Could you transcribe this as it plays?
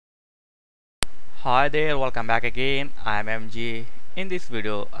Hi there, welcome back again. I'm MG. In this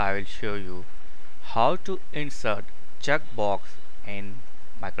video, I will show you how to insert checkbox in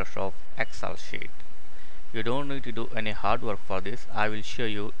Microsoft Excel sheet. You don't need to do any hard work for this. I will show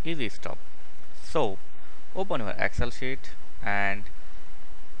you easy stuff. So, open your Excel sheet and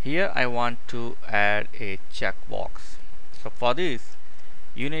here I want to add a checkbox. So for this,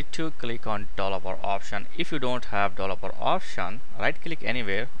 you need to click on developer option. If you don't have developer option, right click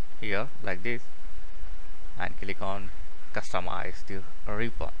anywhere here like this and click on customize the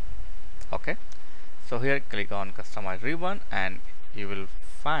ribbon. Okay, so here click on customize ribbon and you will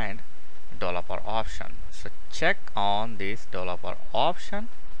find developer option. So check on this developer option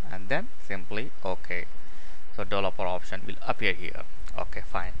and then simply OK. So developer option will appear here. Okay,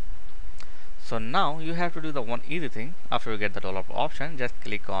 fine. So now you have to do the one easy thing. After you get the developer option, just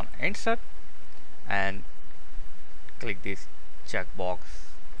click on insert and click this checkbox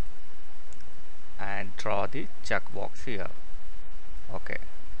and draw the checkbox here. Okay,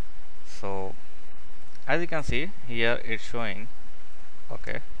 so as you can see here it's showing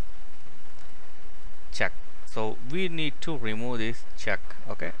okay check. So we need to remove this check.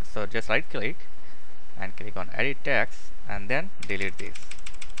 Okay, so just right click and click on edit text and then delete this.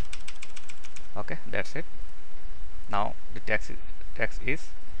 Okay, that's it. Now the text is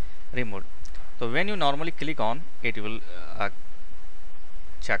removed. So when you normally click on it will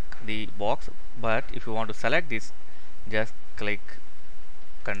check the box, but if you want to select this, just click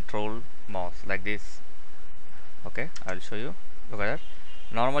control mouse like this. Okay, I'll show you. Look at that.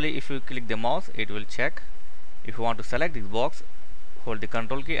 Normally if you click the mouse it will check. If you want to select this box, hold the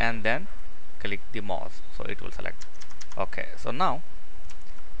control key and then click the mouse, so it will select. Okay, so now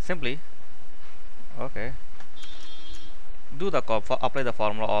simply do the apply the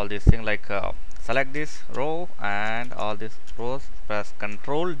formula, all these things like select this row and all these rows, press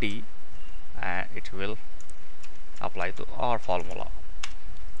Ctrl D and it will apply to our formula.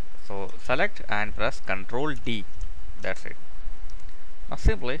 So select and press Ctrl D, that's it. Now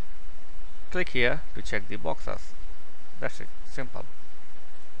simply click here to check the boxes. That's it, simple.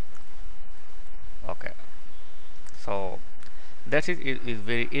 Okay, so that is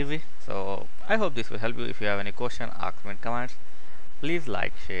very easy. So I hope this will help you. If you have any question, ask me in comments. Please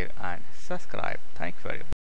like, share and subscribe. Thank you very much.